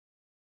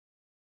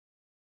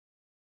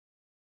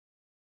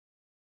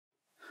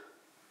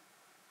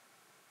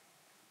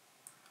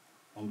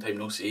Long time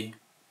no see.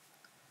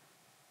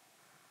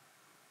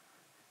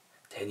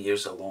 10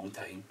 years is a long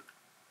time.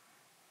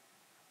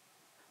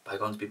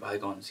 Bygones be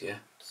bygones, yeah?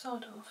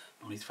 Sort of.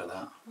 No need for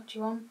that. What do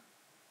you want?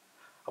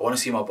 I want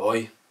to see my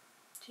boy.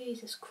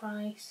 Jesus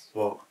Christ.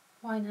 What?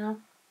 Why now?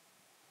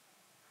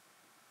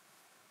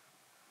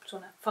 Just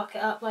want to fuck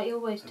it up like you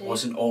always do. It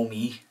wasn't all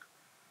me.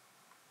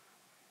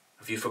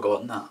 Have you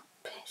forgotten that?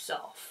 Piss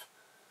off.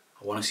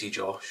 I want to see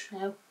Josh.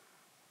 No.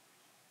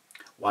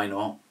 Why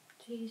not?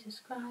 Jesus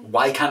Christ.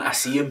 Why can't I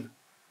see him?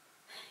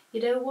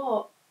 You know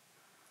what?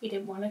 He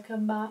didn't want to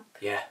come back.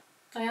 Yeah.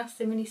 I asked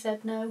him and he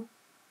said no.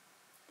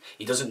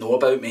 He doesn't know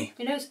about me.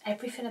 He knows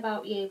everything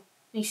about you. And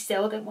he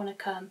still didn't want to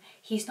come.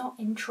 He's not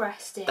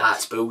interested.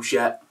 That's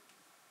bullshit.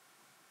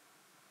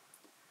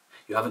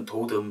 You haven't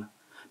told him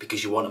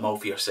because you want him all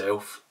for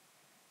yourself.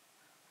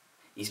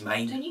 He's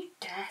mine. Don't you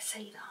dare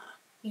say that.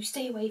 You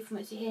stay away from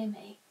us, you hear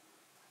me?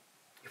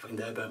 You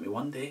find out about me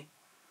one day.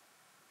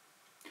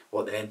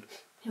 What then?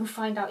 He'll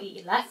find out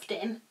you left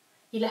him.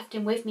 You left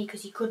him with me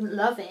because you couldn't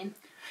love him.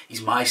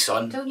 He's my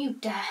son. Don't you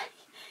dare.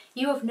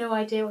 You have no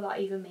idea what that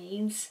even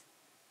means.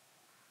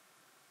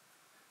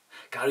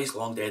 Gary's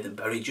long dead and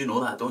buried, you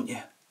know that, don't you?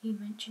 You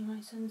mentioned my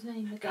son's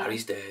name again.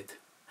 Gary's dead.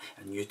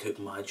 And you took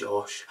my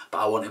Josh. But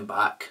I want him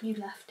back. You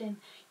left him.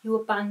 You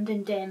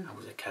abandoned him. I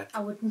was a kid.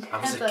 I would never.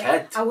 I was a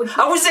kid. I would.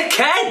 I was a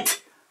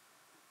kid!